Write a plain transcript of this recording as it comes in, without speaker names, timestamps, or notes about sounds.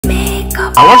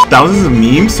I watch thousands of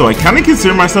memes, so I kind of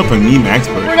consider myself a meme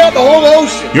expert. Bring out the whole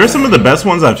ocean. Here are some of the best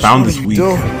ones I've found this week.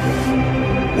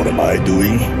 What am I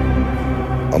doing?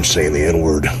 I'm saying the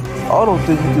N-word. I don't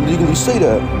think you can legally say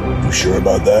that. You sure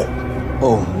about that?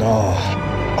 Oh, no.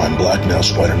 I'm black now,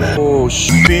 Spider-Man. Oh,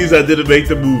 shit. Please, I didn't make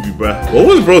the movie, bruh. What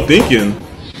was bro thinking?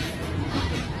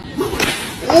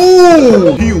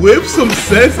 Ooh, he whipped some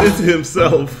sense into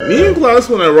himself. Me and Klaus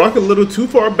when I rock a little too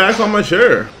far back on my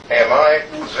chair. Hey,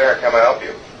 Mike, Sarah, come and help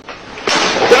you.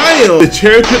 Damn, the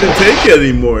chair couldn't take it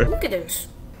anymore. Look at this.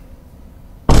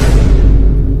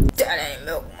 That ain't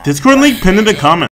milk. Discord link pinned in the comment.